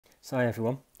So hi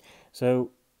everyone.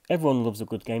 So everyone loves a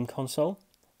good game console.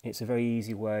 It's a very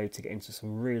easy way to get into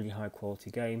some really high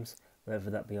quality games, whether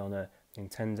that be on a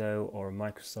Nintendo or a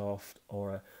Microsoft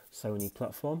or a Sony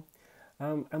platform.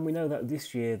 And we know that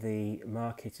this year the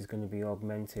market is going to be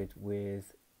augmented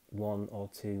with one or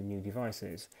two new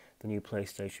devices, the new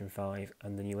PlayStation 5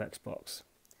 and the new Xbox.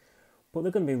 But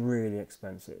they're going to be really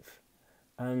expensive.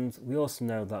 And we also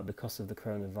know that because of the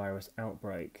coronavirus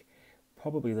outbreak,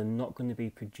 probably they're not going to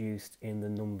be produced in the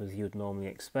numbers you'd normally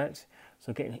expect,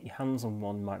 so getting your hands on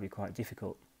one might be quite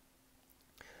difficult.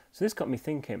 So this got me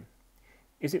thinking,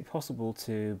 is it possible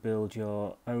to build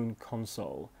your own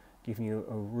console, giving you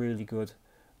a really good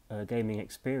gaming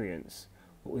experience,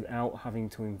 but without having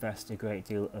to invest a great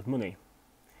deal of money?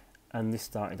 And this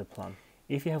started a plan.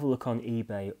 If you have a look on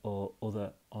eBay or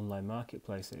other online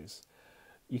marketplaces,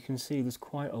 you can see there's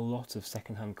quite a lot of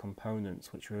second-hand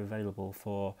components which are available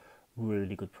for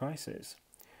really good prices.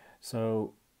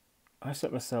 So I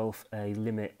set myself a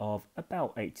limit of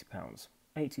about £80,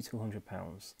 £80 to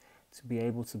 £100, to be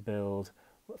able to build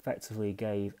what effectively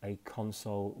gave a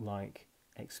console-like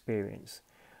experience.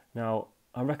 Now,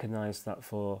 I recognise that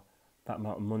for that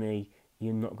amount of money,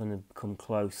 you're not going to come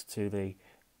close to the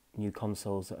new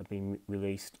consoles that are being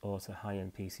released or to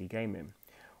high-end PC gaming,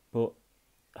 but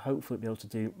hopefully be able to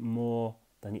do more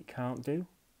than it can't do,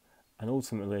 and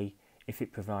ultimately if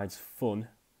it provides fun,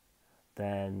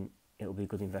 then it'll be a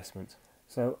good investment.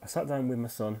 So I sat down with my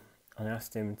son and I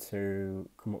asked him to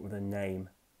come up with a name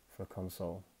for a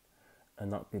console,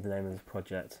 and that'd be the name of the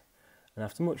project. And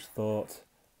after much thought,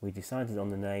 we decided on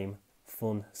the name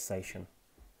Funsation.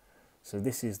 So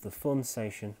this is the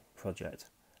Funsation project.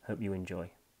 Hope you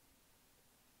enjoy.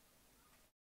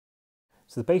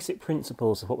 So the basic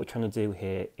principles of what we're trying to do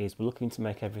here is we're looking to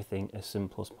make everything as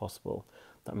simple as possible.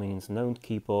 That means no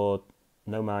keyboard,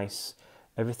 no mice,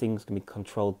 everything's going to be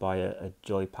controlled by a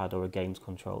joypad or a games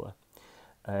controller.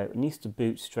 It needs to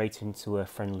boot straight into a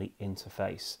friendly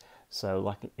interface. So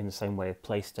like in the same way a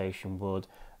PlayStation would,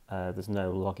 there's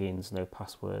no logins, no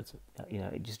passwords,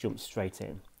 it just jumps straight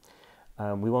in.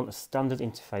 We want a standard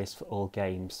interface for all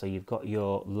games, so you've got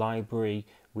your library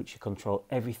which you control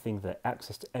everything there,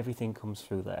 access to everything comes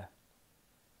through there.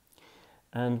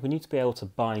 And we need to be able to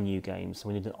buy new games, so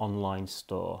we need an online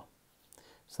store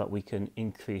so that we can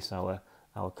increase our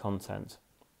content.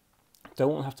 Don't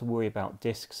want to have to worry about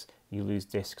discs. You lose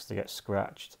discs, they get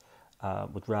scratched.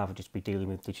 Would rather just be dealing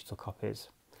with digital copies.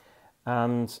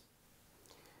 And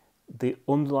the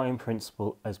underlying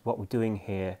principle is what we're doing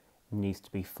here needs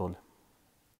to be fun.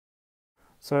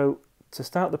 So to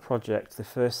start the project, the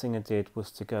first thing I did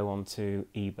was to go onto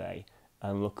eBay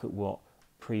and look at what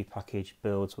pre-packaged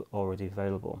builds were already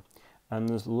available. And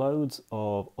there's loads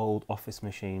of old office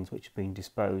machines which have been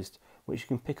disposed, which you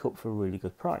can pick up for a really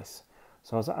good price.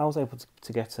 So I was able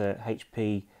to get a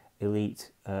HP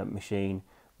Elite machine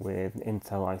with an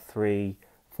Intel i3,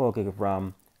 4GB of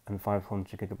RAM and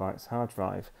 500GB hard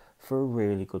drive for a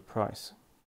really good price.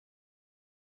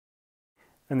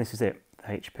 And this is it,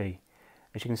 the HP.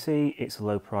 As you can see, it's a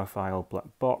low profile black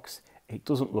box. It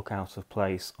doesn't look out of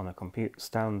place on a computer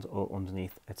stand or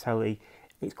underneath a telly.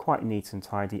 It's quite neat and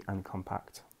tidy and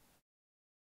compact.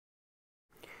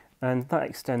 And that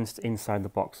extends to inside the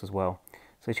box as well.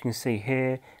 So as you can see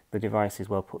here, the device is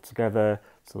well put together.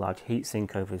 It's a large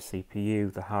heatsink over the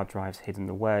CPU, the hard drive's hidden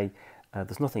away.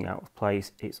 There's nothing out of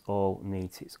place, it's all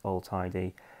neat, it's all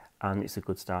tidy, and it's a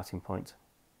good starting point.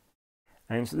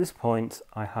 And at this point,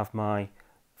 I have my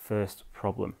first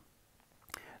problem.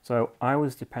 So I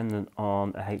was dependent on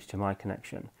a HDMI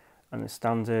connection, and the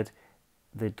standard,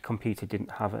 the computer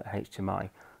didn't have a HDMI,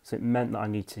 so it meant that I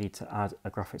needed to add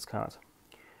a graphics card.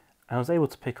 And I was able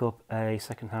to pick up a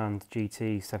second-hand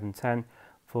GT 710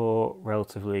 for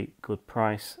relatively good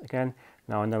price again.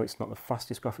 Now I know it's not the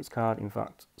fastest graphics card, in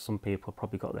fact some people have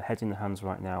probably got their head in their hands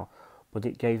right now, but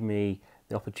it gave me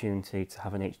the opportunity to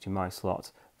have an HDMI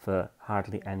slot for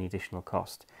hardly any additional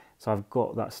cost. So I've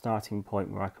got that starting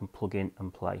point where I can plug in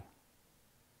and play.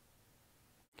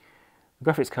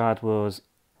 The graphics card was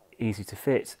easy to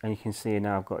fit, and you can see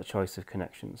now I've got a choice of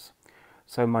connections.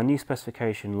 So my new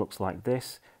specification looks like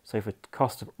this. So for a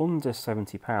cost of under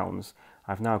 £70,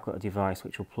 I've now got a device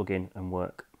which will plug in and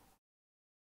work.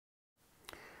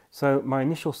 So my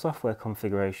initial software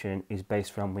configuration is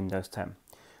based around Windows 10.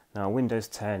 Now Windows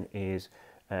 10 is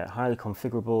highly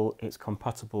configurable, it's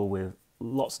compatible with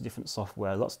lots of different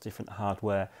software, lots of different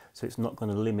hardware, so it's not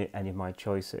going to limit any of my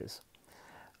choices.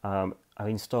 I've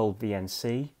installed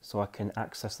VNC so I can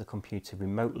access the computer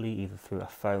remotely, either through a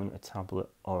phone, a tablet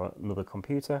or another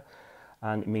computer,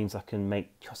 and it means I can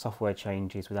make software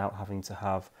changes without having to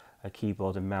have a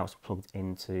keyboard and mouse plugged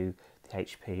into the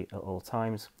HP at all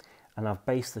times, and I've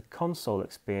based the console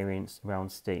experience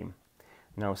around Steam.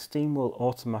 Now Steam will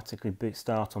automatically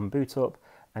start on boot up,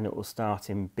 and it will start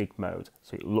in big mode,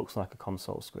 so it looks like a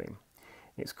console screen.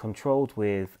 It's controlled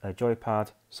with a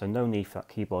joypad, so no need for that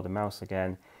keyboard and mouse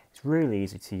again. It's really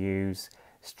easy to use,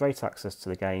 straight access to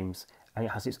the games, and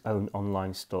it has its own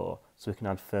online store, so we can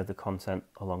add further content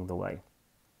along the way.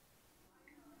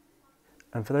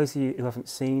 And for those of you who haven't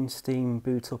seen Steam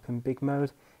boot up in big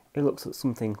mode, it looks like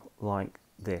something like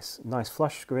this. Nice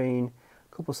flash screen,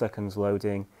 a couple seconds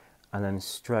loading, and then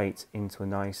straight into a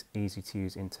nice, easy to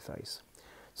use interface.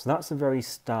 So that's the very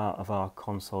start of our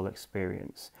console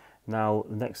experience. Now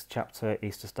the next chapter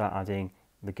is to start adding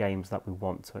the games that we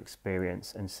want to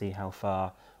experience and see how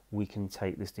far we can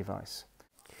take this device.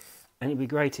 And it'd be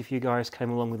great if you guys came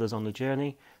along with us on the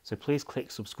journey, so please click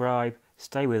subscribe,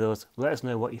 stay with us, let us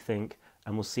know what you think,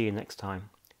 and we'll see you next time.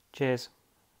 Cheers!